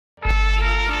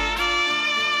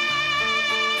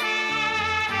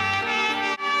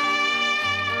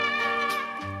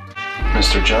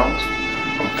Mr. Jones,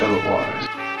 I'm Philip Waters.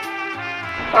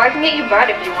 Well, I can get you bud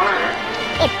if you want.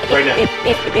 Right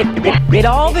now. It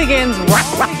all begins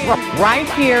right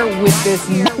here with this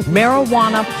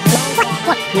marijuana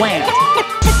plant.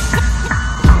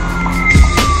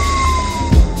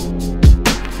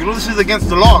 You know this is against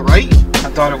the law, right?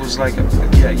 I thought it was like a,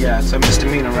 yeah, it's a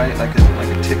misdemeanor, right? Like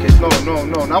a ticket. No,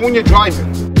 not when you're driving.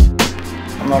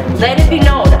 I'm not gonna Let it be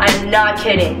known, I'm not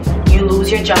kidding. You lose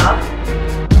your job,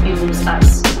 you lose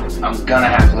us. I'm gonna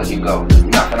have to let you go. There's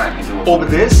nothing I can do about Over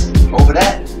this? Over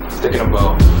that? Sticking a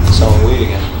bow. Selling weed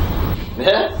again.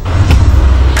 Yeah?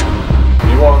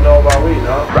 You all know about weed,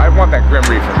 huh? I want that Grim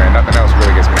Reefer, man. Nothing else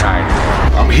really gets me high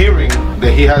anymore. I'm hearing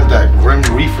that he has that Grim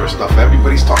Reefer stuff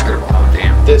everybody's talking about. Oh,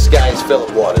 damn. This guy's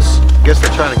Philip Waters. Guess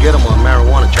they're trying to get him on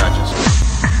marijuana charges.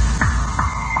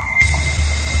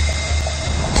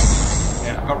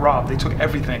 Yeah, I got robbed. They took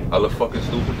everything. I look fucking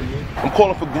stupid to you. I'm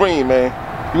calling for green, man.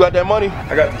 You got that money?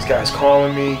 I got these guys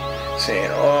calling me,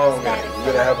 saying, oh,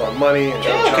 we're gonna have our money. And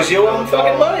Yeah, because you owe them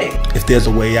fucking money. If there's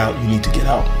a way out, you need to get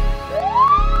out.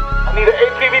 I need an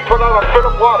APB put on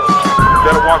Philip Waters. You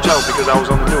better watch out because I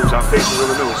was on the news. Our faces on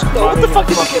the news. Yo, what the fuck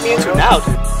did you get me into now,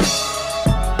 dude?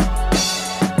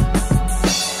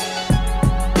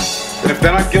 And if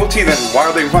they're not guilty, then why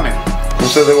are they running? Who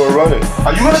said they were running?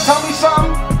 Are you gonna tell me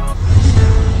something?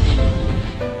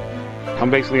 I'm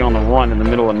basically on the run in the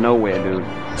middle of nowhere, dude.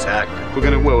 Exactly. We're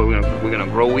gonna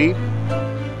grow weed?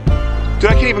 Dude,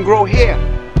 I can't even grow hair.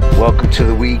 Welcome to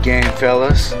the weed game,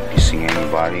 fellas. If you see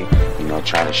anybody,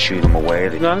 try to shoot them away.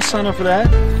 You didn't sign up for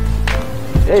that?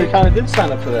 Yeah, you kind of did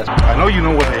sign up for that. I know you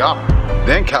know where they are.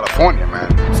 They're in California, man.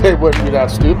 They wouldn't be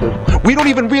that stupid. We don't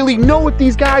even really know what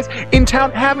these guys in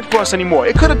town have it for us anymore.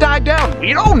 It could have died down.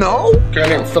 We don't know. A guy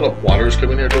named Philip Waters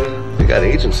coming here doing it? They got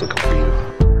agents looking for you.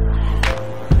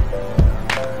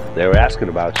 They were asking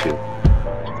about you.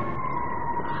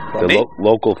 The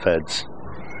local feds.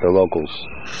 The locals.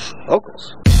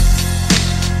 Locals.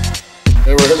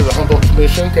 They were headed to the Humboldt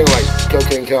Commission, kind of like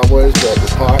cocaine cowboys, but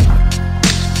with pot.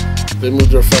 They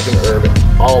moved their fucking herb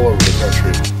all over the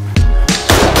country.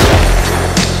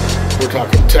 We're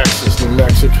talking Texas, New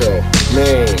Mexico,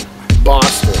 Maine,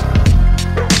 Boston.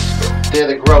 They're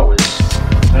the growers.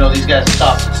 These guys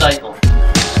stop the cycle.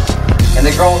 And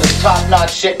they're growing this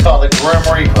top-notch shit called the Grim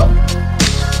Reaper.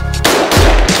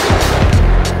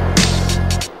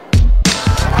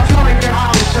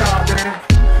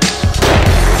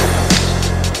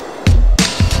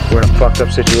 We're in a fucked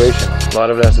up situation. A lot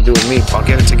of it has to do with me. I'll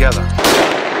get it together.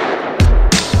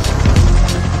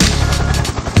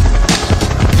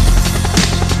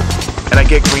 And I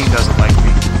get Green doesn't like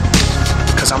me.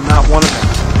 Because I'm not one of them.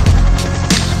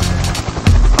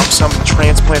 I'm something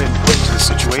transplanted and put into this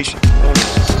situation. Man,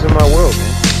 this isn't my world,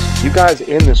 man. You guys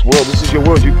in this world. This is your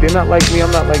world. They're not like me.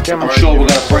 I'm not like them. I'm sure we're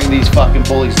gonna bring these fucking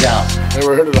bullies down. They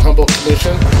were headed to the Humboldt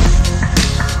Commission.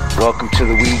 Welcome to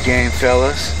the weed game,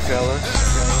 fellas.